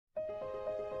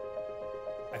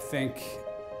think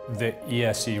the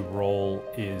ESE role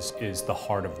is the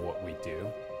heart of what we do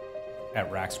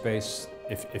at Rackspace.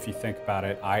 If you think about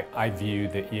it, I view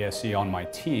the ESE on my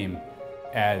team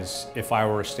as if I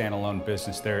were a standalone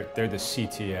business. They're the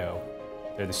CTO.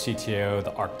 They're the CTO,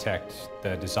 the architect,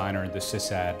 the designer, the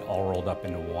sysad, all rolled up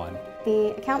into one.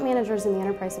 The account managers and the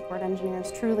enterprise support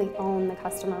engineers truly own the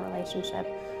customer relationship.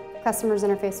 Customers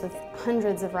interface with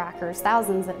hundreds of rackers,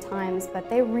 thousands at times, but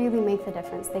they really make the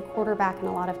difference. They quarterback in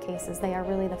a lot of cases. They are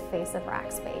really the face of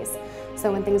Rackspace.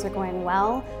 So when things are going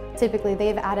well, typically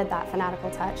they've added that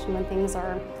fanatical touch, and when things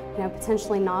are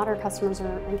potentially not, or customers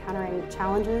are encountering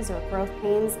challenges or growth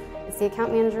pains, it's the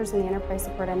account managers and the enterprise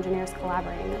support engineers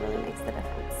collaborating that really makes the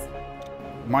difference.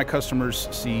 My customers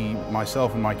see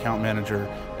myself and my account manager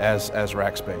as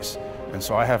Rackspace. And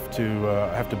so I have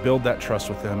to build that trust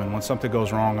with them, and when something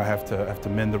goes wrong, I have to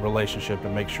mend the relationship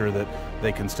and make sure that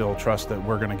they can still trust that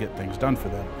we're going to get things done for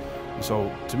them. And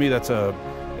so to me,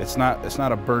 it's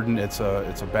not a burden. It's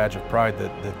a badge of pride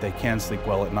that they can sleep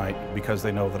well at night because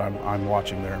they know that I'm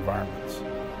watching their environments.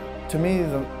 To me,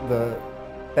 the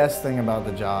best thing about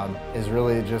the job is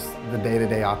really just the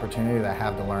day-to-day opportunity that I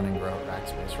have to learn and grow at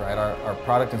Rackspace. Right, our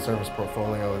product and service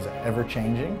portfolio is ever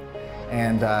changing.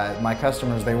 And my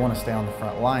customers, they want to stay on the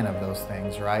front line of those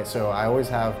things, right? So I always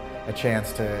have a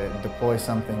chance to deploy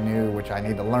something new which I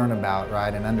need to learn about,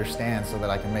 right, and understand so that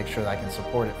I can make sure that I can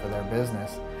support it for their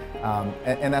business.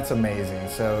 And that's amazing.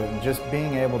 So just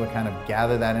being able to kind of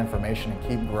gather that information and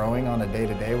keep growing on a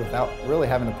day-to-day without really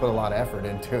having to put a lot of effort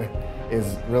into it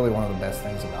is really one of the best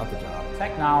things about the job.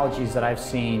 Technologies that I've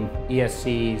seen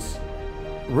ESCs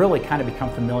really kind of become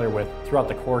familiar with throughout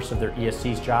the course of their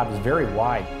ESC's job is very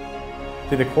wide.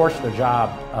 Through the course of their job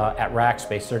at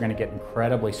Rackspace, they're going to get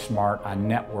incredibly smart on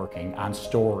networking, on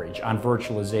storage, on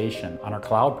virtualization, on our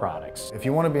cloud products. If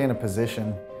you want to be in a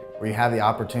position where you have the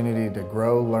opportunity to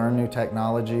grow, learn new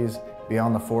technologies, be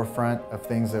on the forefront of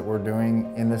things that we're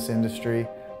doing in this industry,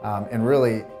 and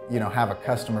really have a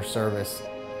customer service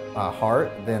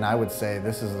heart, then I would say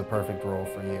this is the perfect role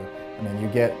for you. I mean, you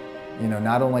get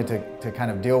not only to kind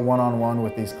of deal one-on-one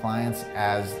with these clients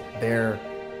as their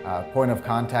point of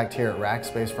contact here at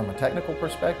Rackspace from a technical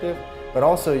perspective, but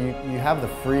also you have the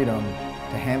freedom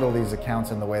to handle these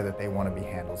accounts in the way that they want to be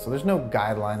handled. So there's no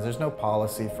guidelines, there's no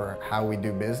policy for how we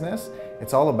do business.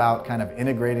 It's all about kind of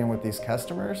integrating with these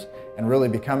customers and really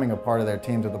becoming a part of their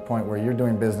team to the point where you're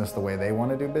doing business the way they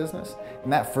want to do business.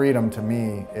 And that freedom to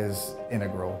me is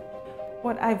integral.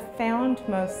 What I've found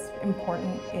most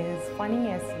important is finding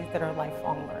ESCs that are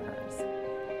lifelong learners.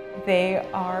 They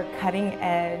are cutting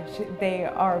edge, they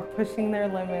are pushing their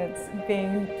limits,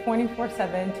 being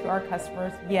 24/7 to our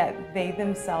customers, yet they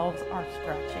themselves are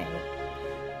stretching.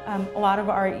 A lot of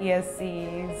our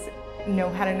ESCs know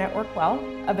how to network well,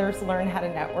 others learn how to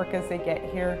network as they get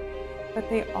here, but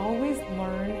they always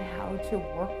learn how to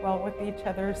work well with each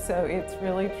other, so it's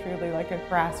really truly like a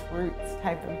grassroots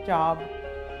type of job.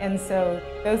 And so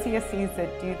those ESCs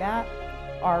that do that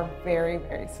are very,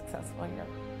 very successful here.